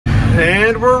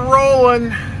And we're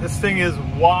rolling. This thing is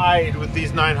wide with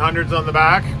these 900s on the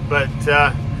back, but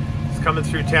it's coming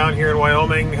through town here in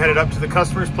Wyoming, headed up to the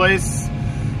customer's place.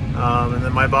 And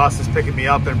then my boss is picking me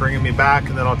up and bringing me back,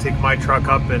 and then I'll take my truck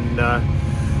up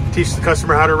and teach the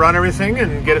customer how to run everything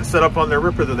and get it set up on their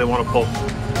ripper that they want to pull.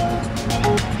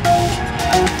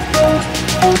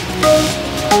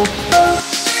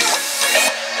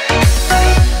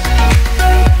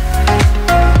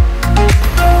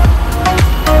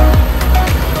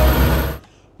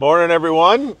 Morning,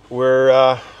 everyone.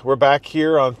 We're back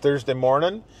here on Thursday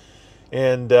morning,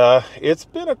 and it's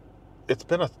been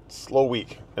a slow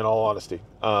week, in all honesty.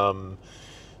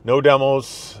 No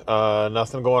demos,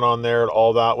 nothing going on there at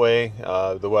all that way.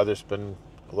 The weather's been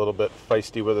a little bit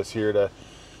feisty with us here to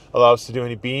allow us to do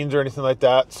any beans or anything like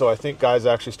that. So I think guys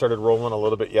actually started rolling a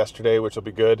little bit yesterday, which will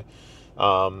be good.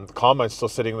 The combine's still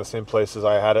sitting in the same place as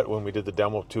I had it when we did the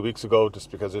demo 2 weeks ago,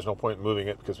 just because there's no point in moving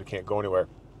it because we can't go anywhere.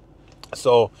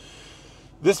 So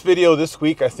this video this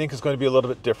week I think is going to be a little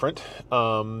bit different.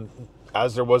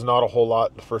 As there was not a whole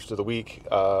lot the first of the week,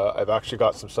 I've actually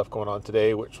got some stuff going on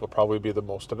today, which will probably be the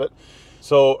most of it.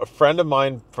 So a friend of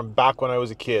mine from back when I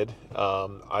was a kid,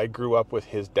 I grew up with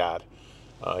his dad.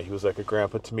 He was like a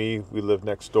grandpa to me. We lived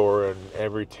next door, and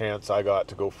every chance I got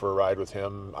to go for a ride with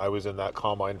him, I was in that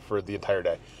combine for the entire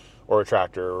day, or a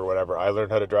tractor or whatever. I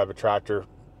learned how to drive a tractor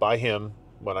by him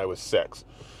when I was 6.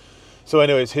 So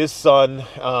anyways, his son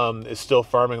is still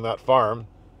farming that farm,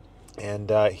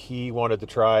 and he wanted to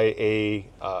try a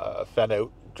Fendt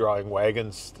drawing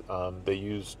wagons. They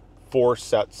used 4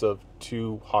 sets of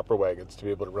 2 hopper wagons to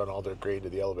be able to run all their grain to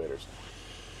the elevators.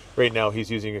 Right now he's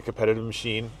using a competitive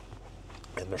machine,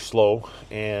 and they're slow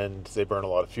and they burn a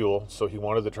lot of fuel, so he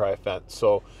wanted to try a Fendt.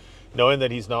 So knowing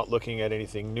that he's not looking at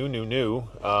anything new,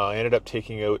 I ended up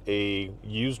taking out a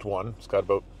used one. It's got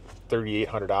about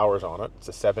 3,800 hours on it. It's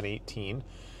a 718,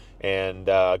 and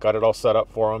got it all set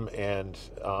up for him. And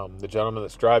the gentleman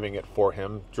that's driving it for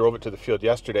him drove it to the field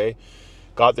yesterday,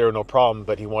 got there no problem,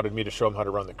 but he wanted me to show him how to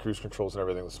run the cruise controls and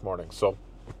everything this morning. So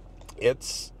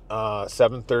it's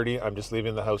 7:30. I'm just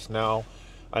leaving the house now.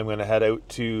 I'm going to head out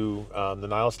to the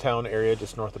Nilestown area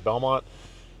just north of Belmont,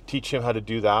 teach him how to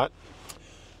do that.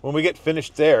 When we get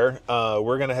finished there,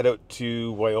 we're going to head out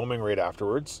to Wyoming right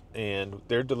afterwards, and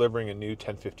they're delivering a new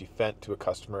 1050 Fendt to a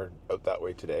customer out that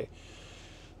way today.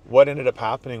 What ended up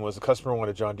happening was the customer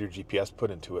wanted John Deere GPS put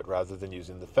into it rather than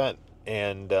using the Fendt.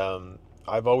 And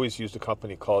I've always used a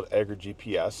company called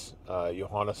AGRA-GPS.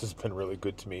 Johannes has been really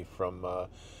good to me from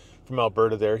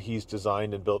Alberta there. He's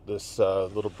designed and built this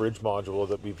little bridge module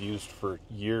that we've used for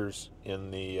years in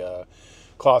the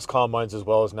Claas combines, as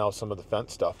well as now some of the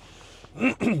Fendt stuff.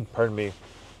 Pardon me.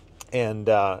 And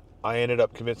I ended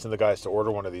up convincing the guys to order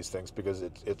one of these things because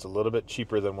it's a little bit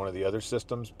cheaper than one of the other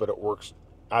systems, but it works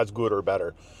as good or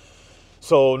better.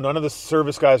 So none of the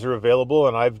service guys are available,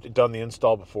 and I've done the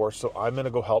install before, so I'm going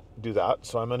to go help do that.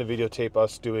 So I'm going to videotape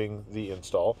us doing the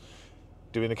install,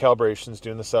 doing the calibrations,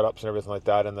 doing the setups and everything like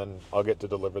that, and then I'll get to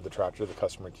deliver the tractor to the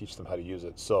customer and teach them how to use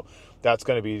it. So that's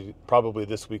going to be probably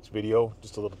this week's video,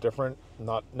 just a little different.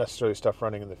 Not necessarily stuff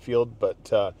running in the field,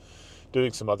 but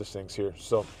doing some other things here.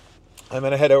 So I'm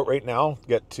going to head out right now,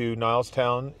 get to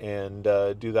Nilestown, and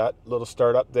do that little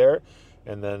startup there,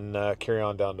 and then carry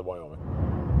on down to Wyoming.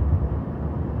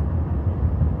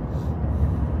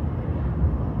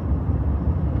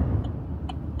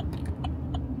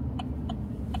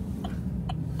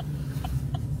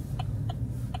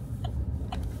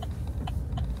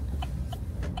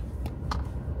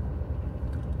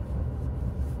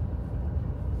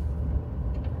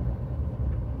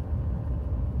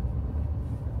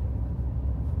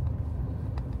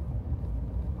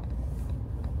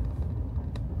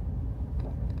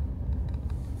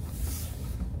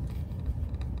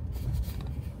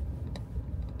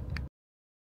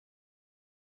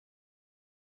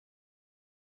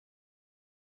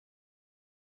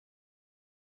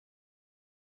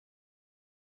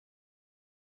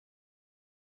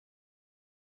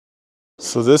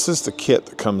 So this is the kit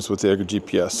that comes with the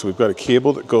AGRA-GPS. So we've got a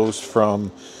cable that goes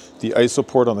from the ISO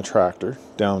port on the tractor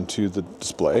down to the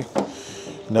display.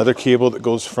 Another cable that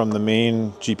goes from the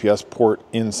main GPS port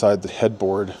inside the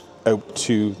headboard out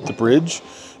to the bridge,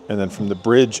 and then from the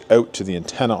bridge out to the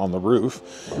antenna on the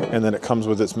roof. And then it comes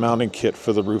with its mounting kit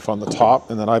for the roof on the top.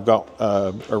 And then I've got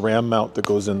a ram mount that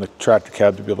goes in the tractor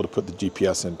cab to be able to put the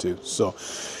GPS into. So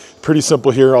pretty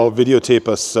simple here. I'll videotape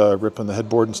us ripping the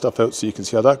headboard and stuff out so you can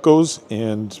see how that goes.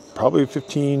 And probably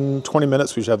 15-20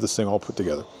 minutes we should have this thing all put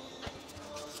together.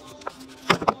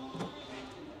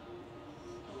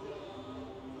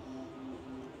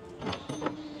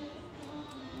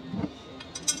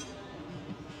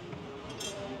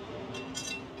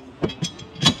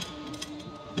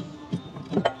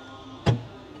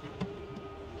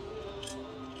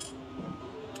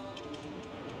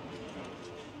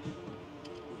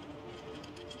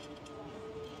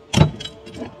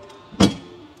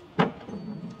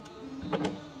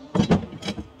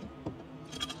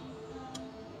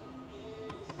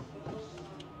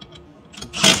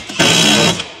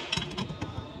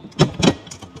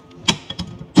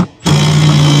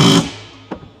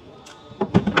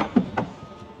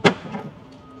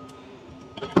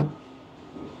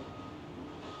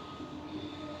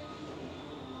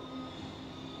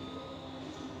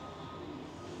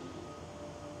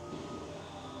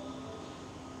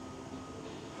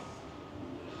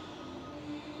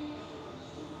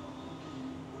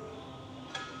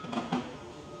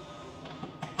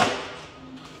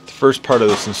 First part of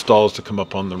this install is to come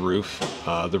up on the roof.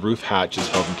 The roof hatch is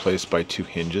held in place by 2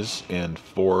 hinges and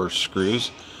 4 screws.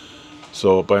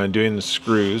 So by undoing the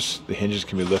screws, the hinges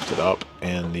can be lifted up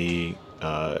and the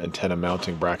antenna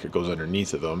mounting bracket goes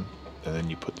underneath of them, and then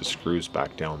you put the screws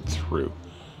back down through.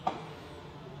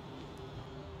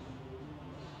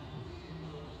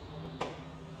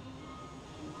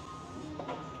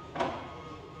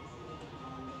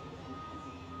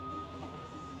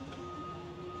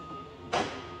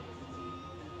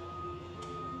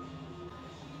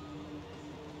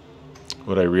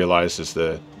 What I realized is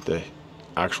the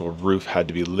actual roof had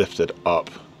to be lifted up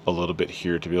a little bit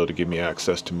here to be able to give me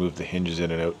access to move the hinges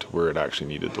in and out to where it actually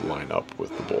needed to line up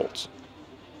with the bolts.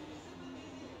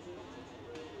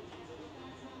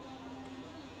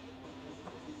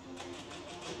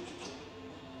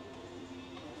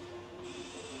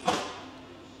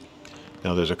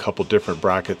 Now there's a couple different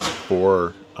brackets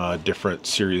for different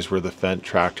series where the Fendt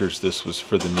tractors. This was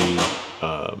for the new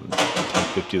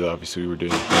 1050 that obviously we were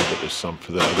doing here, but there's some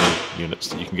for the other units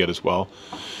that you can get as well.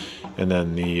 And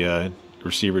then the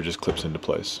receiver just clips into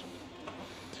place.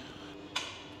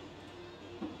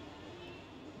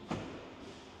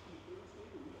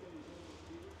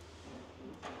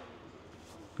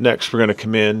 Next we're going to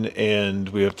come in and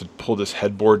we have to pull this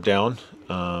headboard down,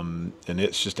 and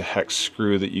it's just a hex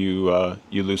screw that you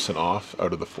loosen off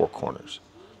out of the 4 corners.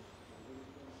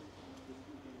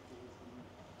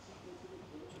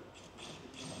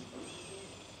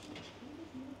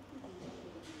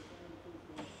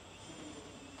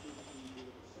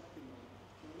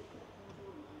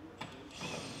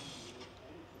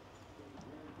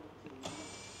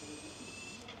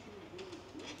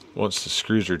 Once the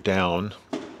screws are down,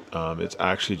 it's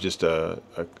actually just a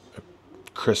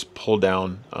crisp pull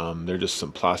down. They're just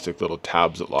some plastic little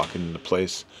tabs that lock it into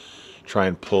place. Try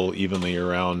and pull evenly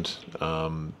around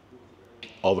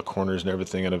all the corners and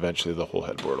everything, and eventually the whole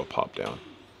headboard will pop down.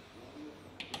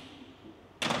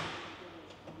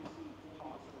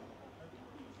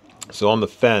 So on the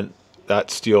Fendt, that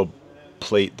steel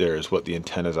plate there is what the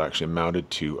antenna is actually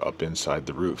mounted to up inside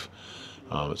the roof.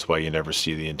 That's why you never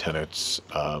see the antennas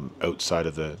outside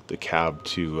of the cab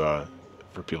for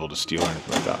people to steal or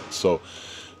anything like that. So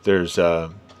there's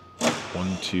 1,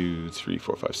 2, 3,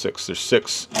 4, 5, 6. There's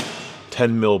 6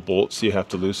 10mm bolts you have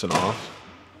to loosen off,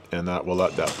 and that will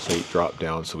let that plate drop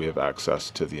down so we have access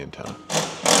to the antenna.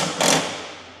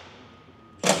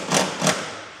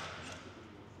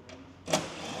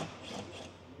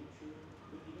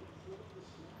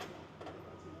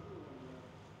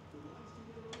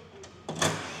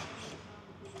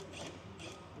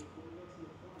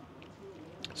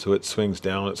 So it swings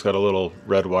down. It's got a little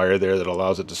red wire there that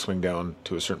allows it to swing down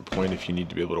to a certain point if you need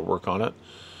to be able to work on it.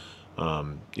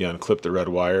 You unclip the red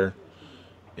wire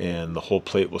and the whole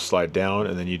plate will slide down,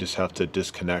 and then you just have to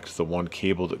disconnect the 1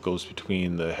 cable that goes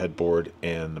between the headboard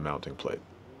and the mounting plate.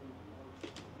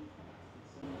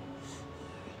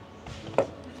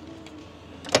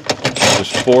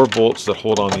 There's 4 bolts that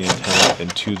hold on the antenna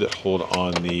and 2 that hold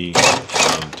on the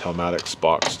telematics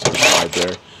box to the side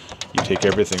there. You take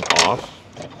everything off,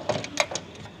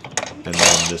 and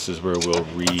then this is where we'll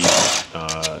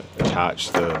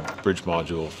attach the bridge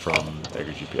module from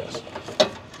AGRA-GPS.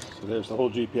 So there's the whole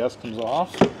GPS comes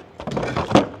off.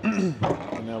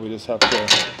 And now we just have to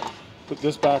put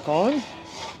this back on,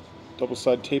 double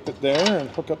side tape it there, and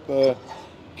hook up the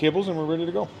cables, and we're ready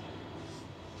to go.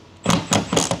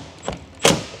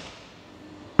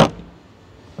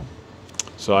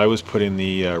 So I was putting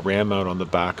the RAM mount on the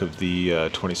back of the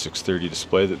 2630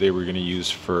 display that they were going to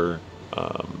use for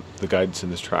the guidance in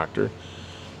this tractor,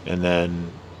 and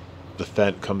then the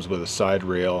Fendt comes with a side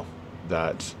rail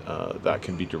that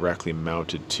can be directly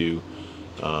mounted to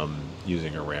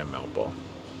using a RAM mount ball.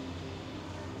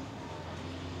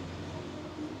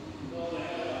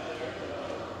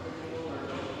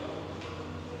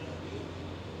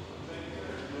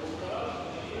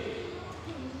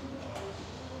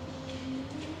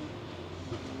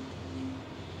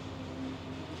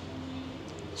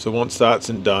 So once that's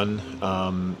done,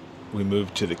 we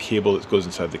moved to the cable that goes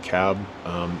inside the cab.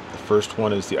 The first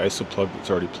one is the ISO plug that's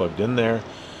already plugged in there.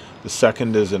 The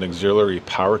second is an auxiliary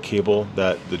power cable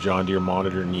that the John Deere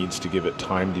monitor needs to give it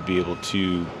time to be able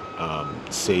to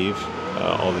save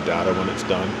all the data when it's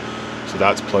done. So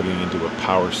that's plugging into a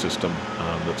power system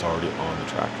that's already on the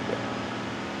tractor there.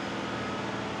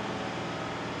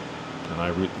 And I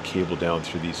route the cable down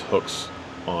through these hooks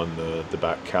on the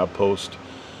back cab post,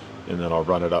 and then I'll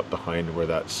run it up behind where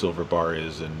that silver bar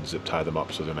is and zip tie them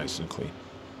up so they're nice and clean.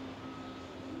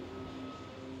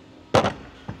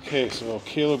 Okay, so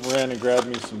Caleb ran and grabbed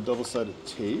me some double-sided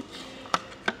tape.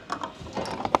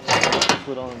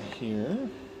 Put on here.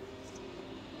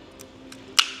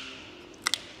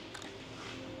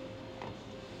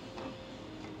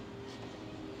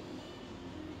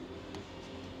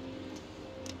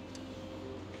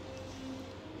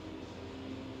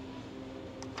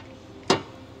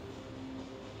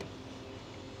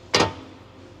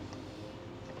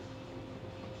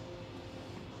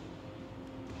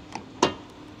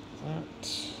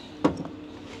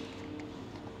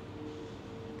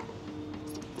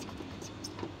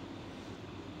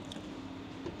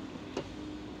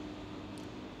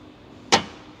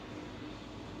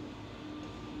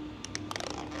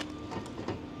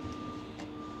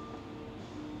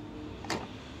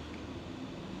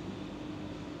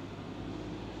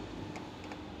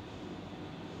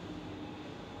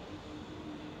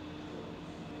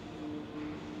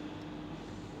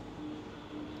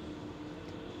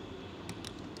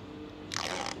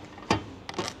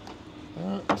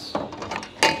 And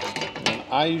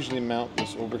I usually mount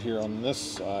this over here on this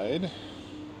side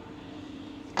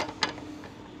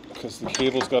because the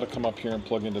cable's got to come up here and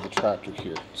plug into the tractor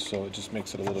here, so it just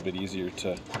makes it a little bit easier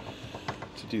to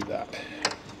do that.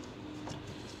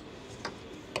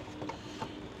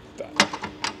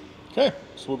 Okay,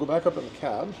 so we'll go back up in the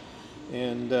cab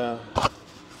and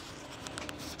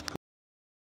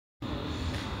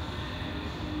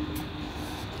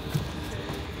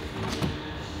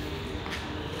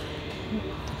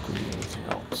anything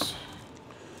else.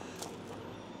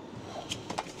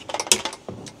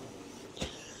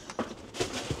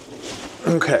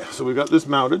 Okay, so we got this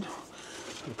mounted.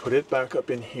 We put it back up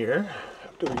in here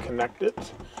after we connect it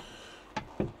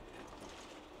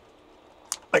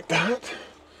like that.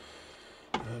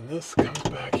 And this comes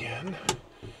back in,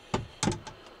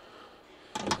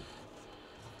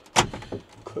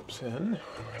 clips in.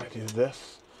 We're going to do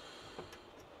this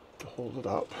to hold it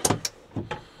up.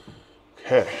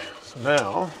 Okay, so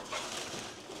now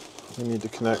we need to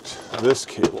connect this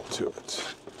cable to it.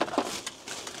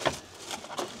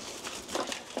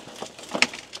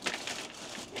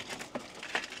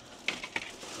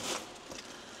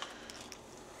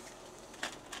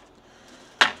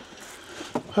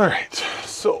 All right,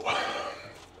 so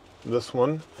this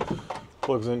one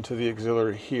plugs into the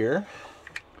auxiliary here,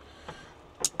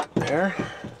 there,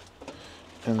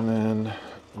 and then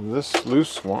this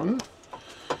loose one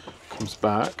comes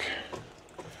back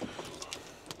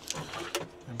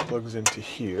and plugs into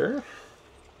here.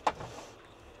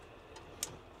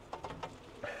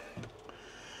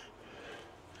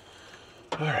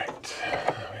 All right,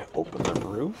 we open the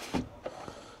roof.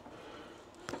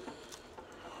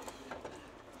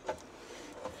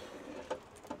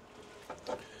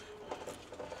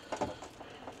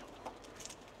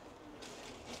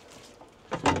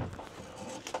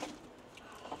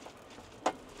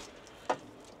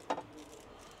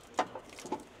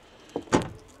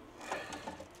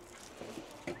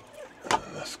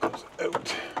 This goes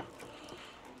out.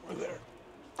 We're there.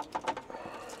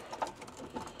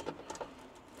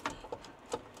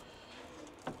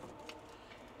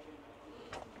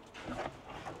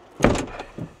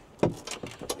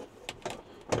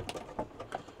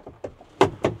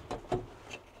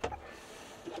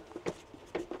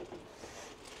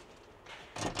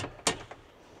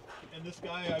 And this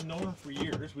guy, I've known him for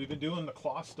years. We've been doing the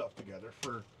claw stuff together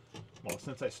for, well,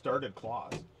 since I started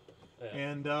claws. Yeah.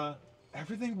 And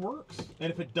everything works.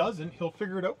 And if it doesn't, he'll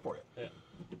figure it out for you. Yeah.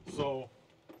 So,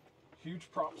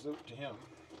 huge props out to him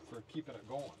for keeping it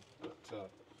going. But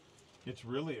it's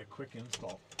really a quick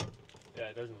install. Yeah,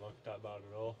 it doesn't look that bad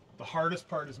at all. The hardest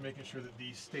part is making sure that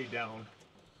these stay down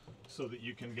so that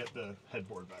you can get the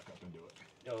headboard back up and do it.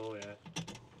 Oh, yeah.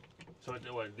 So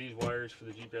what, these wires for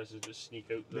the GPS just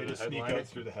sneak out the headliner? They just sneak out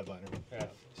through the headliner. Yeah,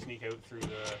 sneak out through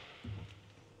the...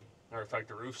 Or in fact,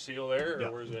 the roof seal there, or yeah.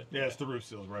 where is it? Yeah, it's the roof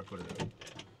seal is where I put it out.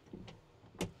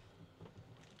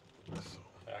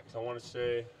 Yeah, because I want to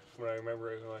say, from what I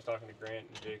remember when I was talking to Grant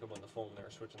and Jacob on the phone, they were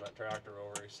switching that tractor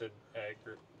over. He said,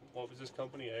 what was this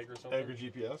company? AGRA something?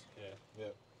 AGRA-GPS? Yeah.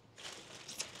 Yeah.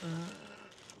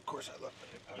 course, I left the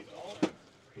iPad.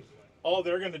 All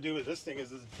they're going to do with this thing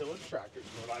is a tillage tractor,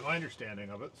 is my understanding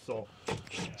of it. So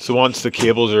once the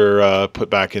cables are put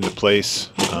back into place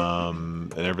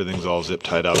and everything's all zip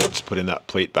tied up, just putting that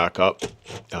plate back up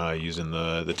using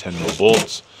the 10mm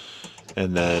bolts,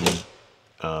 and then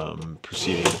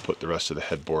proceeding to put the rest of the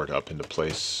headboard up into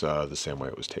place the same way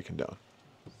it was taken down.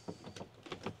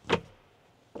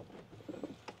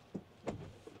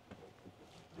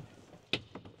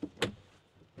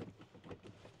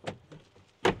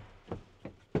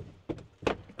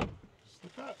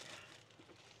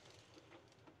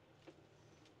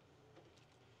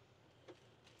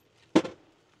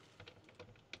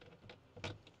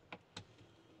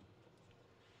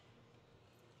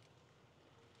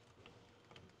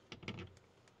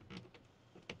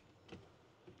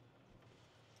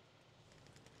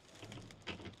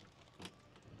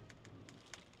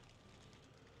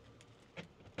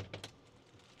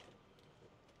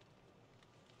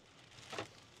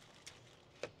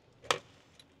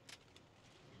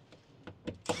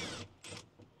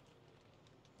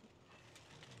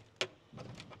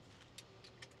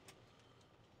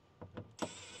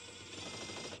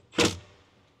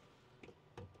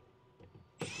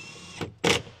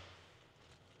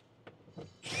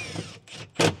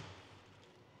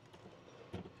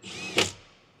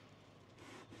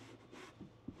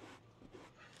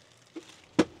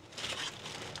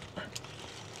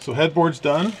 So headboard's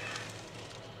done.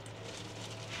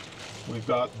 We've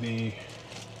got the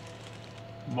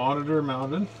monitor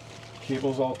mounted.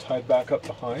 Cables all tied back up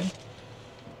behind.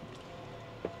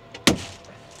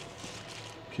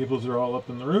 Cables are all up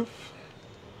in the roof.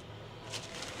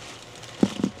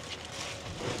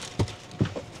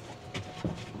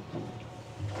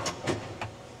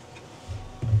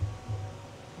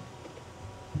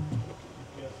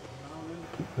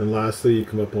 And lastly, you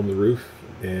come up on the roof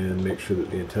and make sure that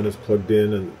the antenna is plugged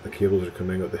in and the cables are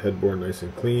coming out the headboard nice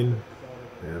and clean,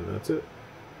 and that's it.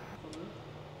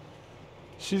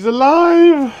 She's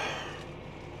alive!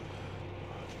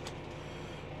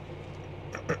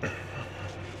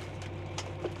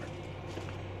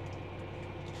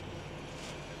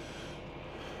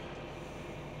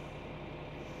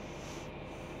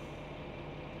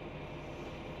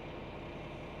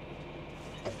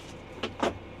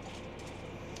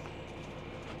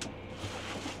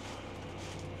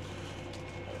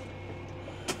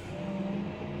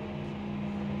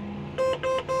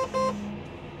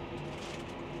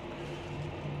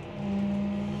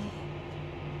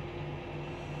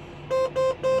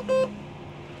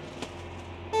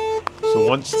 So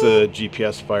once the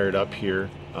GPS fired up here,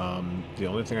 the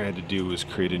only thing I had to do was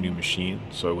create a new machine.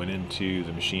 So I went into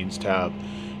the machines tab,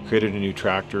 created a new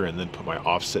tractor, and then put my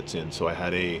offsets in. So I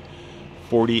had a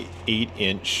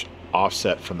 48-inch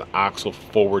offset from the axle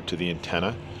forward to the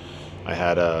antenna. I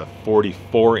had a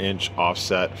 44-inch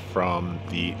offset from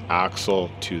the axle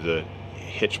to the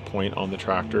hitch point on the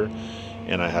tractor,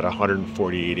 and I had a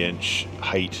 148-inch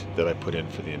height that I put in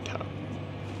for the antenna.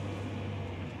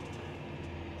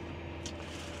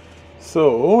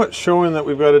 So it's showing that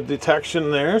we've got a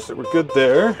detection there, so we're good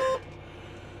there.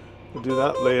 We'll do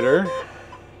that later.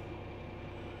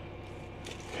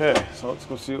 Okay, so let's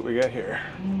go see what we got here.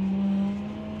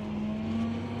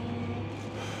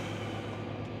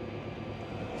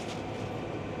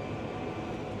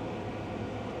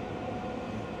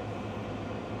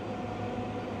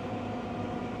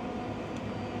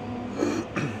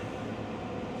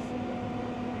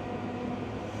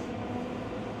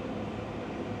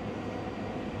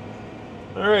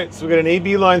 All right, so we got an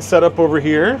AB line set up over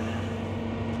here.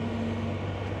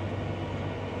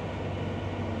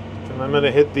 And I'm going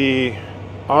to hit the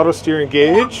auto steering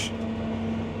gauge.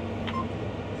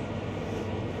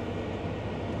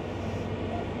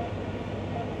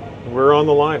 We're on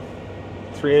the line,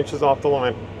 3 inches off the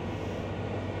line.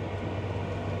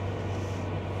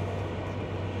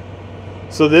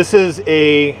 So this is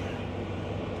a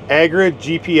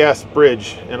AGRA-GPS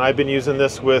bridge, and I've been using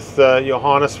this with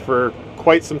Johannes for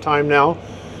quite some time now.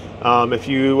 If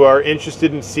you are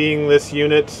interested in seeing this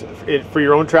unit for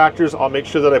your own tractors, I'll make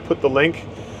sure that I put the link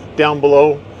down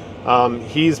below.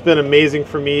 He's been amazing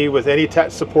for me with any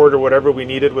tech support or whatever we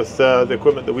needed with the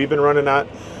equipment that we've been running at.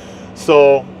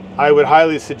 So I would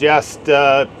highly suggest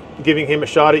giving him a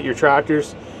shot at your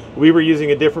tractors. We were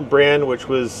using a different brand, which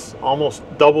was almost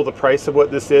double the price of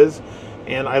what this is.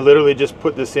 And I literally just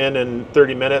put this in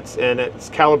 30 minutes, and it's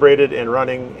calibrated and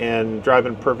running and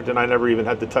driving perfect, and I never even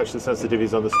had to touch the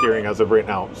sensitivities on the steering as of right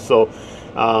now. So,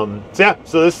 yeah,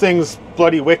 so this thing's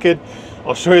bloody wicked.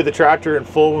 I'll show you the tractor in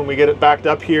full when we get it backed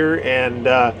up here, and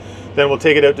Then we'll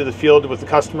take it out to the field with the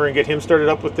customer and get him started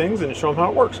up with things and show him how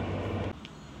it works.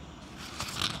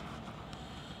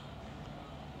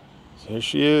 So here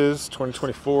she is,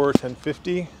 2024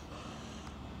 1050.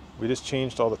 We just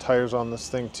changed all the tires on this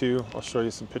thing too. I'll show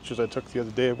you some pictures I took the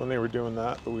other day when they were doing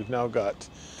that. But we've now got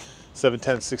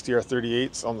 710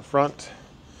 60R38s on the front.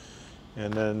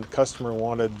 And then the customer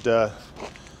wanted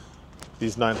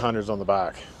these 900s on the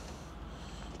back.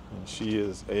 And she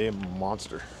is a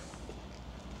monster.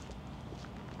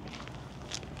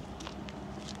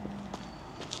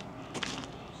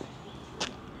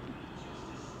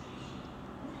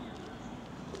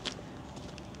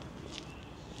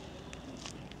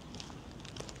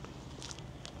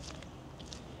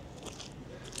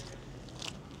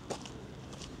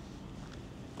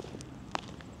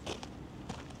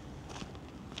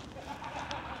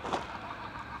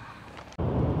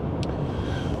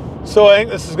 So I think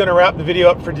this is going to wrap the video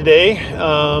up for today.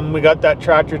 We got that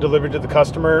tractor delivered to the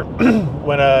customer.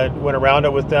 went around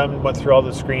it with them, went through all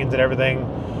the screens and everything,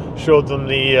 showed them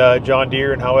the John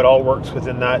Deere and how it all works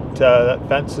within that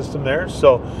Fendt system there.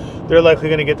 So they're likely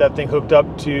going to get that thing hooked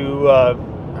up to,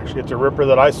 actually it's a ripper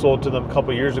that I sold to them a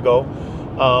couple years ago.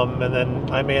 And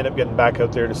then I may end up getting back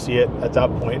out there to see it at that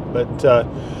point. But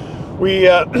we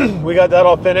got that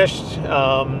all finished.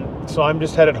 So I'm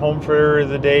just headed home for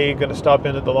the day. Going to stop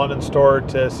in at the London store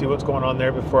to see what's going on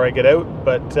there before I get out.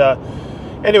 But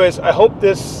anyways, I hope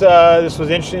this was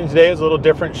interesting today. It was a little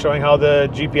different, showing how the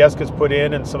GPS gets put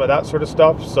in and some of that sort of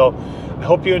stuff. So I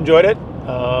hope you enjoyed it.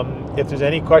 If there's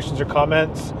any questions or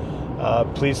comments,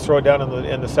 please throw it down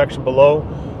in the section below.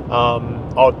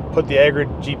 I'll put the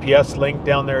AGRA-GPS link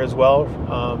down there as well.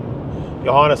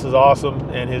 Johannes is awesome,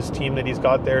 and his team that he's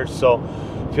got there. So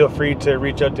feel free to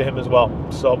reach out to him as well.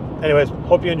 So anyways,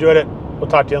 hope you enjoyed it. We'll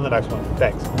talk to you on the next one.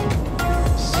 Thanks.